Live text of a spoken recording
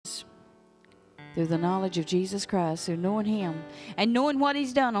through the knowledge of Jesus Christ, through knowing Him and knowing what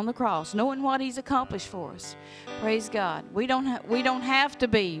He's done on the cross, knowing what He's accomplished for us. Praise God. We don't have to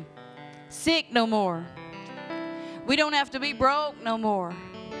be sick no more. We don't have to be broke no more.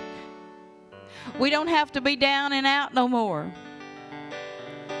 We don't have to be down and out no more,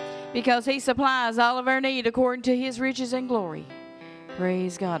 because He supplies all of our need according to His riches and glory.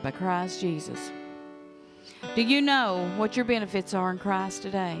 Praise God, by Christ Jesus. Do you know what your benefits are in Christ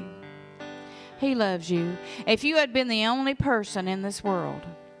today? He loves you. If you had been the only person in this world,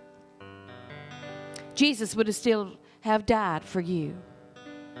 Jesus would have still have died for you.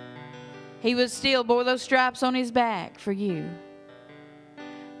 He would still bore those stripes on His back for you,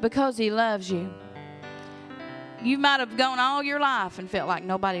 because He loves you. You might have gone all your life and felt like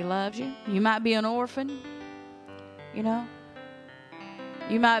nobody loves you. You might be an orphan, you know.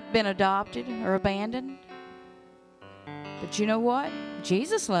 You might have been adopted or abandoned. But you know what?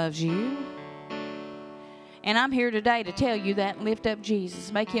 Jesus loves you. And I'm here today to tell you that and lift up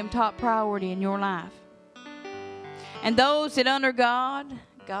Jesus. Make Him top priority in your life. And those that honor God,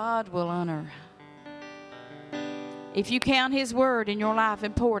 God will honor. If you count His word in your life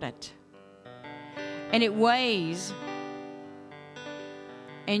important, and it weighs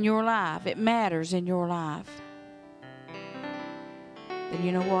in your life, it matters in your life, then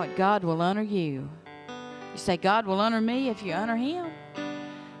you know what? God will honor you. You say, God will honor me. If you honor Him,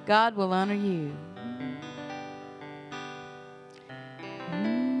 God will honor you.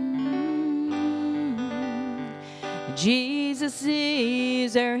 Jesus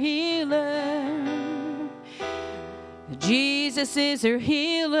is our healer. Jesus is our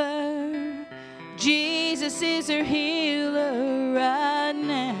healer. Jesus is our healer right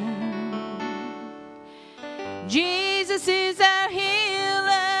now. Jesus is our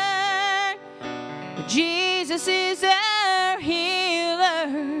healer. Jesus is our healer.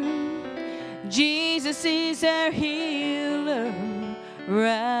 Jesus is our healer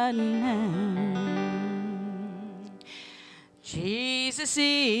right now. Jesus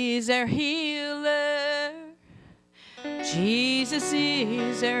is our healer. Jesus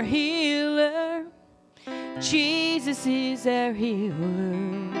is our healer. Jesus is our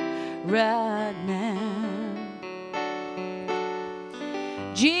healer right now.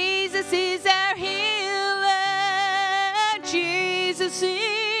 Jesus is our healer. Jesus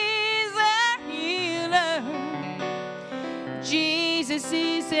is our healer. Jesus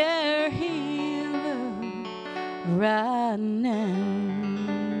is our healer right now.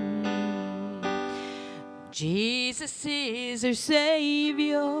 Jesus is our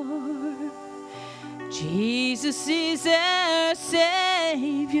Savior. Jesus is our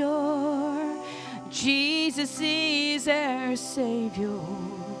Savior. Jesus is our Savior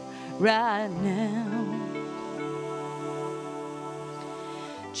right now.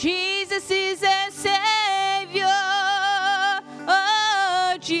 Jesus is our Savior.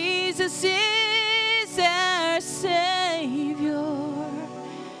 Oh, Jesus is our Savior.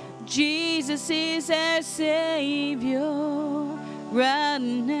 Jesus is our Savior right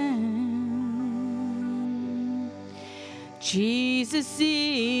now. Jesus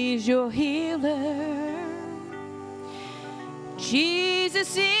is your healer.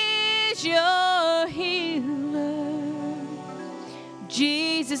 Jesus is your healer.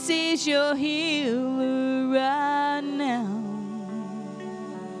 Jesus is your healer right now.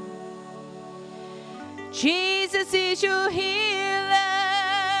 Jesus is your healer.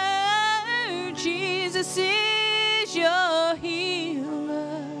 Jesus is your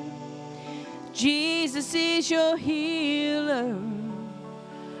healer. Jesus is your healer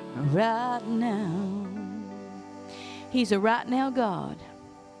right now. He's a right now God.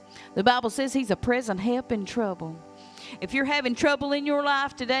 The Bible says He's a present help in trouble. If you're having trouble in your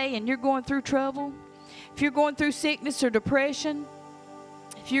life today and you're going through trouble, if you're going through sickness or depression,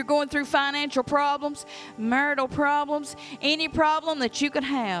 if you're going through financial problems, marital problems, any problem that you could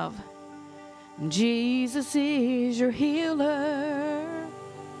have, Jesus is your healer.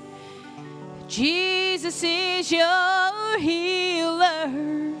 Jesus is your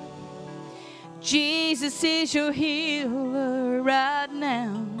healer. Jesus is your healer right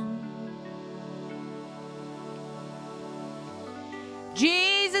now.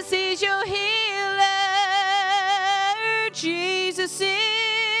 Jesus is your healer. Jesus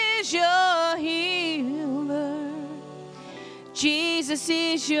is your healer. Jesus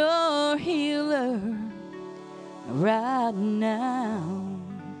is your healer right now.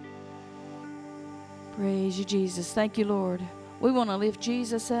 Praise you, Jesus. Thank you, Lord. We want to lift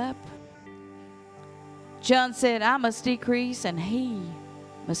Jesus up. John said, I must decrease and He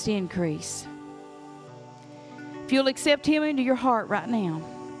must increase. If you'll accept Him into your heart right now,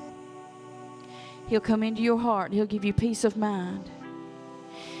 He'll come into your heart and He'll give you peace of mind.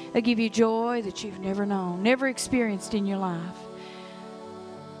 He'll give you joy that you've never known, never experienced in your life.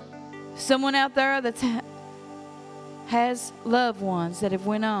 Someone out there that has loved ones that have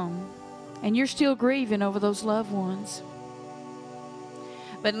went on, and you're still grieving over those loved ones.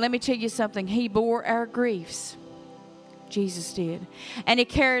 But let me tell you something. He bore our griefs. Jesus did. And He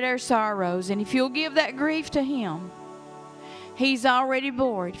carried our sorrows. And if you'll give that grief to Him, He's already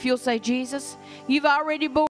bore it. If you'll say, Jesus, you've already bore